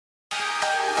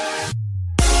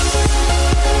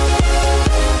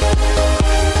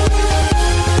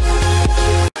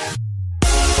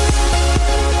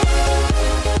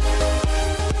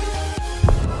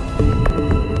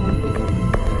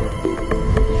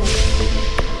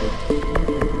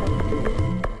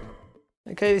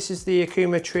Okay, this is the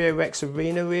Okuma Trio Rex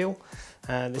Arena reel.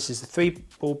 This is the 3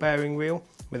 ball bearing reel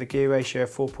with a gear ratio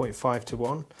of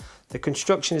 4.5:1. The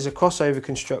construction is a crossover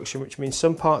construction, which means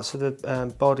some parts of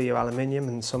the body are aluminium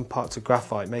and some parts are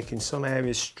graphite, making some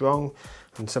areas strong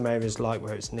and some areas light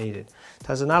where it's needed. It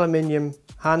has an aluminium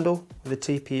handle with a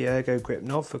TP ergo grip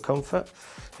knob for comfort.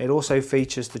 It also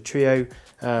features the Trio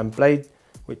blade,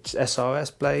 which is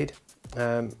SRS blade,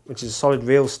 which is a solid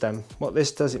reel stem. What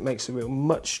this does, it makes the reel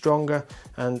much stronger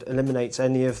and eliminates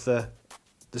any of the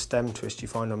stem twist you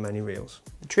find on many reels.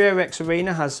 The Trio Rex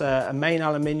Arena has a main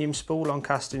aluminium spool, long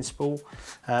casting spool,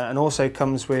 and also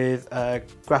comes with a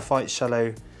graphite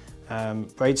shallow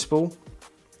braid spool.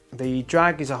 The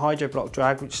drag is a hydro block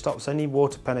drag which stops any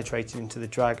water penetrating into the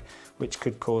drag, which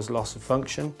could cause loss of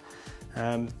function.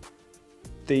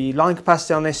 The line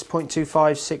capacity on this is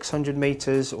 0.25 600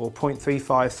 metres or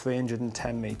 0.35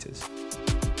 310 metres.